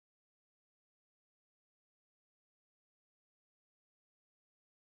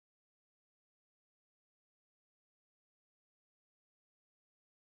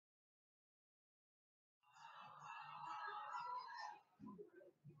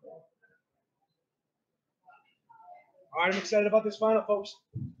All right, I'm excited about this final, folks.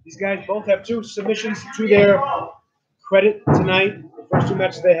 These guys both have 2 submissions to their credit tonight. The first 2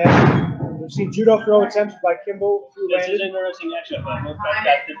 matches they had. We've seen judo throw attempts by Kimball. This is an interesting matchup. Both guys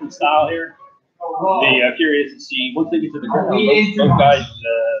got different style here. Be curious to see once they get to the ground. Both guys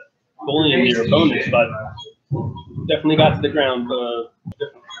bullying their opponents, but definitely got to the ground.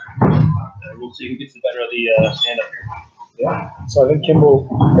 We'll see who gets the better of the stand-up here. Yeah. So I think Kimball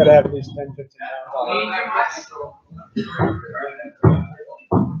got to have at least 10, 15 rounds.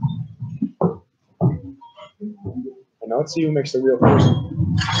 And now let's see who makes the real first.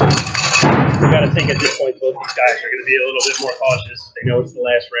 We got to think at this point both these guys are going to be a little bit more cautious. They know it's the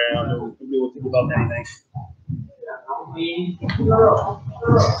last round. Nobody will think about anything.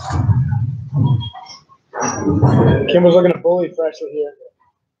 Kimball's looking to bully Flashley here.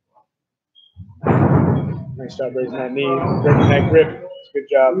 Nice job raising that knee, gripping that grip. Good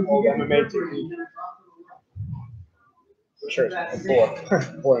job. MMA technique. Sure, it's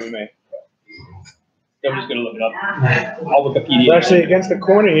 4 MMA. I'm just going to look it up. I'll Wikipedia. Flashley against the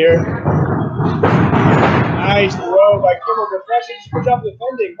corner here. Nice throw by Kimball, but Flashley did a good job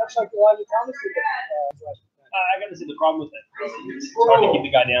defending, much like Elijah Thomas did. I got to see the problem with it. It's hard to keep the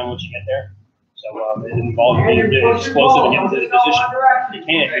guy down once you get there. So it involves being really explosive and get into the position. You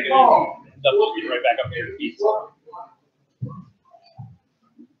can't, you're going to end up getting right back up to your feet.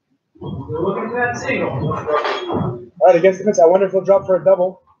 Looking for that single. All right, against the fence. I wonder if he'll drop for a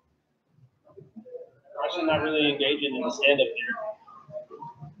double. Actually, not really engaging in the stand-up here.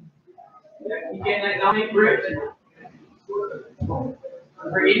 You getting that dominant grip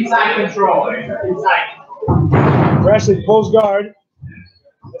for inside control. Inside. Flashley pulls guard.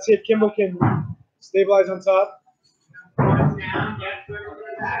 Let's see if Kimball can stabilize on top.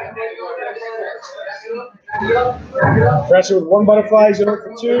 Flashley with 1 butterfly, 0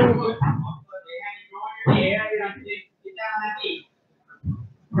 for 2.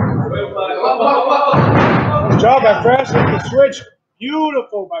 Good job by Flashley. The switch.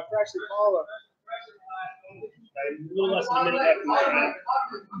 Beautiful by Flashley Paula. A little less than a minute after the round.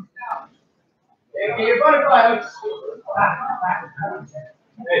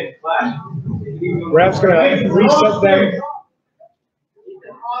 Ref's going to reset them.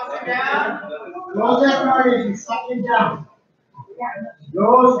 Close that target and suck it down.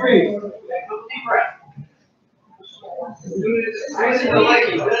 Go straight.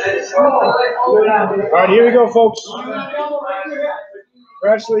 All right, here we go, folks.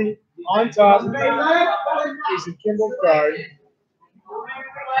 Flashley on top. Is the Kimball guard.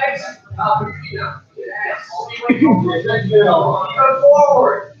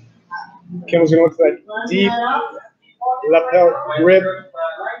 Kimball's going to look for that deep lapel grip.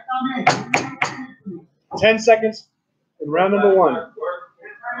 10 seconds in round number 1.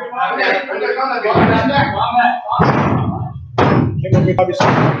 Kimball good obviously.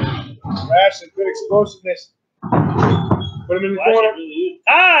 Flash and good explosiveness. Put him in the corner.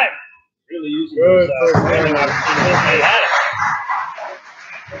 Time! Really using good those, first landing opportunities they had.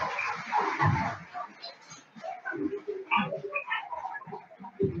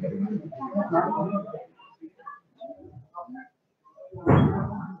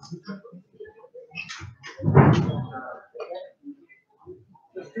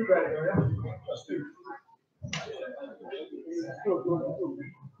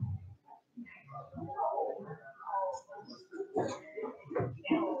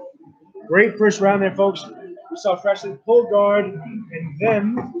 Great first round there, folks. We saw Flashley pull guard, and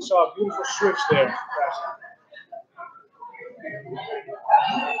then we saw a beautiful switch there.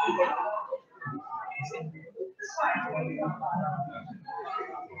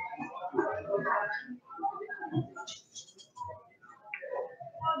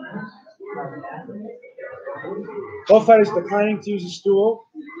 Both fighters declining to use a stool.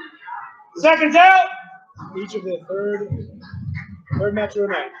 Seconds out! Each of the third match of the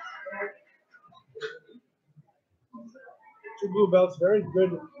night. 2 blue belts, very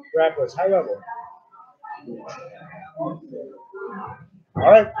good grapplers, high level. All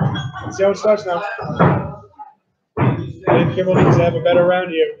right, let's see how it starts now. I think Kimball needs to have a better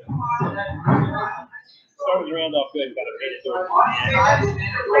round here. Start with your round off good. Got to pay it through.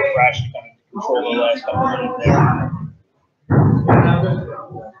 Crash to kind of control the last couple of minutes there.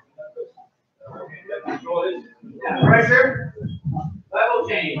 Pressure. Level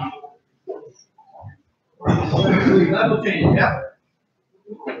change. Level change, yep.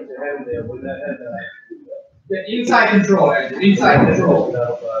 The inside control, inside control.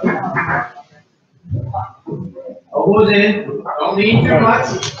 Elbows in, don't lean too much.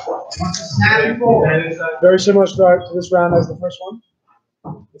 Snap and forward. Very similar start to this round as the first one.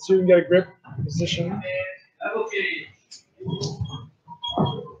 Let's see if we can get a grip position. Level change.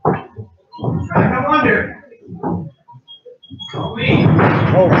 No wonder.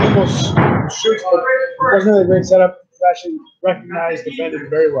 Oh, Kimball shoots, but it wasn't really a great setup. Flashley recognized, defended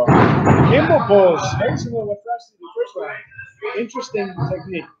very well. Kimball pulls, very similar to what Flashley did the first round. Interesting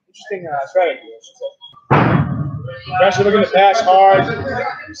technique, interesting strategy, I should say. Flashley looking to pass hard.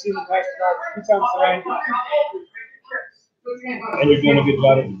 You've seen him pass hard a few times tonight. And you're doing a good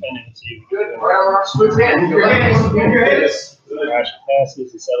job of defending it.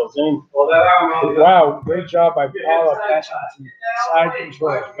 Passes, he settles in. Wow, great job by Paula passing to side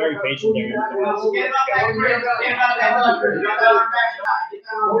control. Very patient there.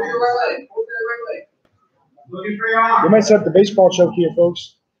 You might set up the baseball choke here,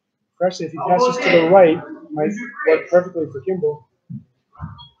 folks. Especially if he passes to the right, it might work perfectly for Kimball.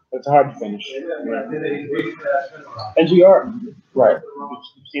 But it's hard to finish. NGR. Right.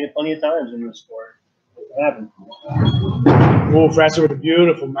 You've seen it plenty of times in this sport. It happens. Oh, Frasser with a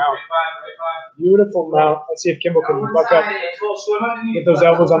beautiful mount. Beautiful mount. Let's see if Kimball can buck up, get those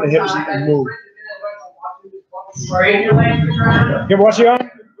elbows on the hips and move. Kimball, watch you on.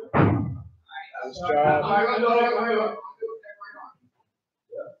 Nice job.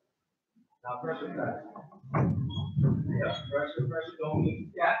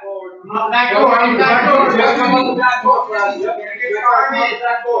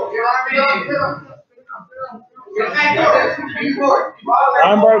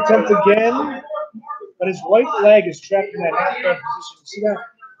 Armbar attempt again, but his right leg is trapped in that half guard position. See that?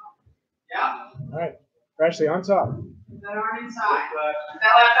 Yeah. All right, Flashley on top. That arm inside.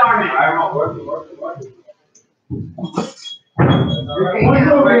 That left arm in. I don't know.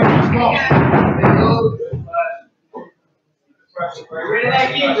 Ready that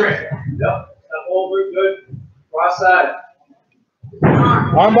knee grip. Yep. That over good. Cross side.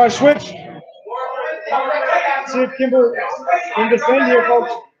 Armbar switch. See if Kimball can defend here,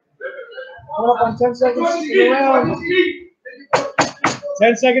 folks. Coming up on 10 seconds around.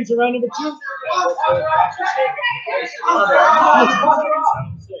 10 seconds to round number 2.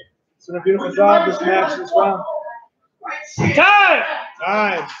 It's been a beautiful job this match this round. Time!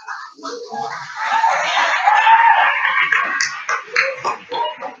 Time.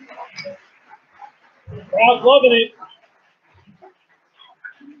 Crowd's loving it.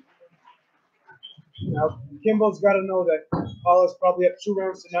 Now, Kimball's got to know that Paula's probably up 2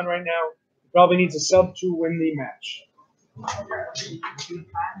 rounds to none right now. He probably needs a sub to win the match.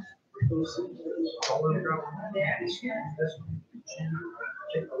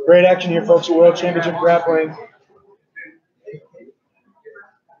 Great action here, folks, at World Championship Grappling.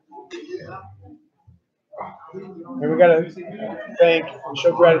 And we got to thank and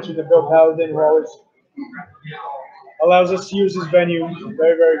show gratitude to Bill Paladin, who always allows us to use his venue.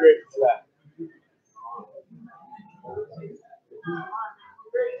 Very, very grateful for that.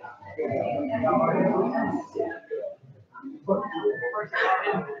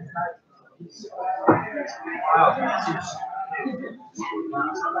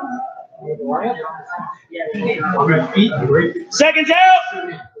 Seconds out.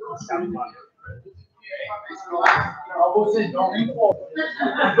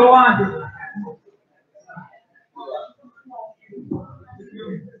 Go on.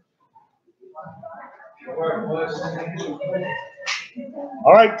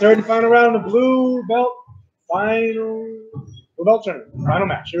 All right, third and final round of the blue belt. Blue belt tournament. Final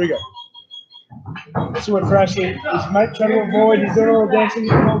match. Here we go. Let's see what Flashley might try to avoid. He's doing a little dancing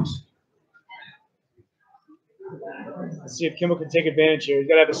here, folks. Let's see if Kimball can take advantage here. He's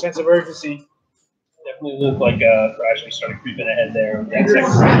got to have a sense of urgency. Definitely looked like Flashley started creeping ahead there. Definitely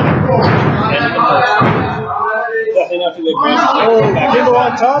not too late. Oh, Kimball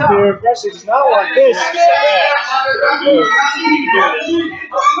on top here. Flashley does not want this.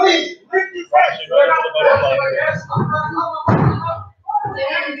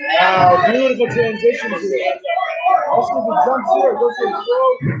 Wow, beautiful transition here. Also, the jumps here. Goes to the throw.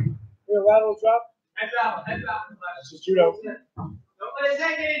 Here, lateral drop. This is judo. Don't let his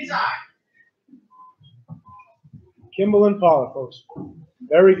head get inside. Kimball and Paula, folks.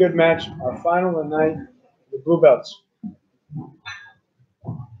 Very good match. Our final of the night, the blue belts.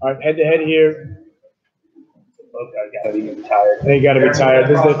 All right, head to head here. Both guys got to be tired. They got to be tired.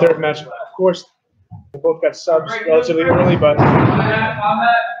 This is their third match. Of course, they both got subs relatively early, but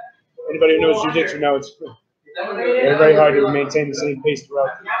anybody who knows jiu-jitsu knows it's very, very hard to maintain the same pace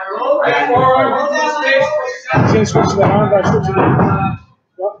throughout. He's going to switch to the armbar, switch to the.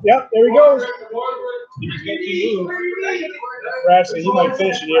 Yep, there he goes. Actually, he might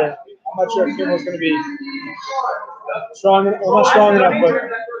finish it here. I'm not sure if Kimball's going to be strong enough, well, not strong enough, but I'm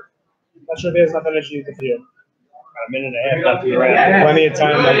not sure if he has enough energy to defeat him. a minute and a half left in the round. Plenty of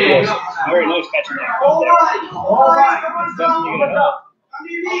time left. Yes. Very nice catching that. Definitely gonna help.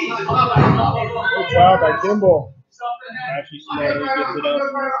 Good job by Kimball. Actually, slowly gives it up.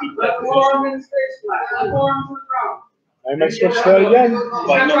 Keep that position. I might switch to that again.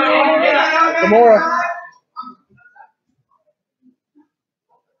 Kimura.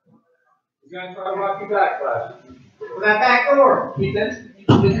 He's gonna try to rock you back, Flash. For that back door. Keep it.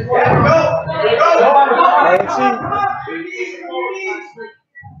 Go. All right, let's see.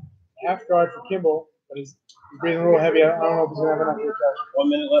 Half guard for Kimball, but he's breathing a little heavy. I don't know if he's gonna have enough to catch. 1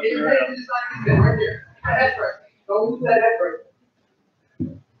 minute left in the round. Right here. Head break. Don't lose that head break.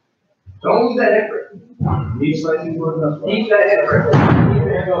 Don't lose that head break. Keep that head break.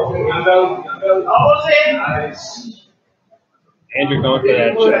 Almost in. Nice. Andrew going for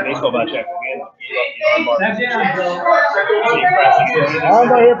that baseball bat check again.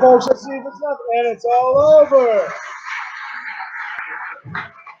 Armbar here, folks. Let's see if it's nothing. And it's all over.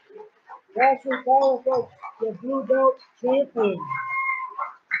 Flashley Paula, folks, the blue belt champion.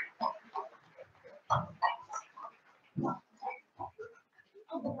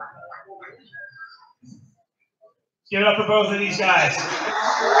 Give it up for both of these guys.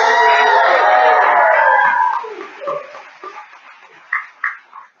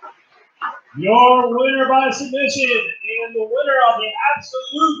 Your winner by submission and the winner of the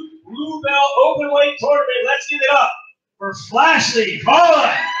absolute blue belt openweight tournament. Let's give it up for Flashley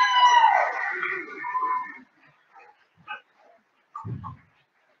Paula.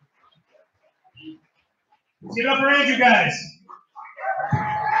 Let's give it up for Andrew, guys.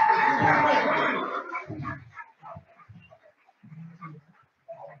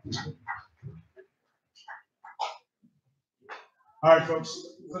 All right, folks.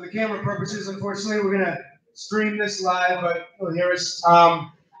 For the camera purposes, unfortunately, we're gonna stream this live, but you'll hear us.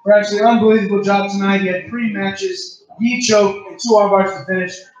 We're actually an unbelievable job tonight. You had 3 matches, knee choke, and 2 arm bars to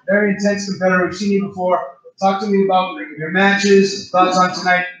finish. Very intense competitor. We've seen you before. Talk to me about your matches, thoughts on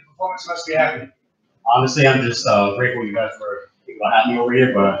tonight. The performance must be happy. Honestly, I'm just grateful you guys for having me over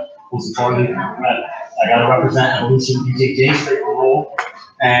here, but most importantly, I got to represent Evolution BJJ straight from roll.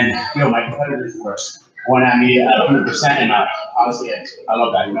 And, my competitors were going at me at 100%, and honestly, I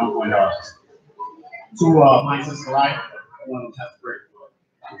love that, when 2 mindsets collide, one has to break.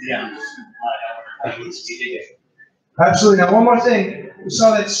 Yeah, Absolutely. Now, one more thing. We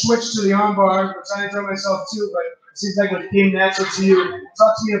saw that switch to the armbar. I'm trying to throw myself too, but it seems like it came natural to you.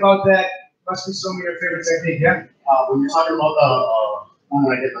 Talk to me about that. Must be some of your favorite technique, yeah? When you're talking about the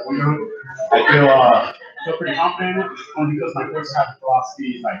when I get the window, I feel pretty confident in it, only because my coach has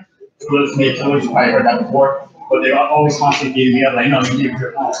philosophy is like, split me toes. You probably heard that before, but they are always constantly beating me up. Like, no, you need to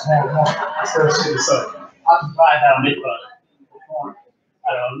grip more. I still shoot it, so I'm glad that I'll make the perform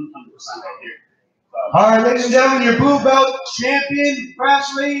at 100% right here. All right, ladies and gentlemen, your blue belt champion,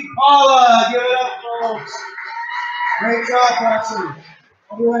 Flashley Paula. Give it up, folks. Great job, Flashley.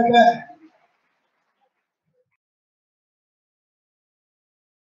 I'll be right back.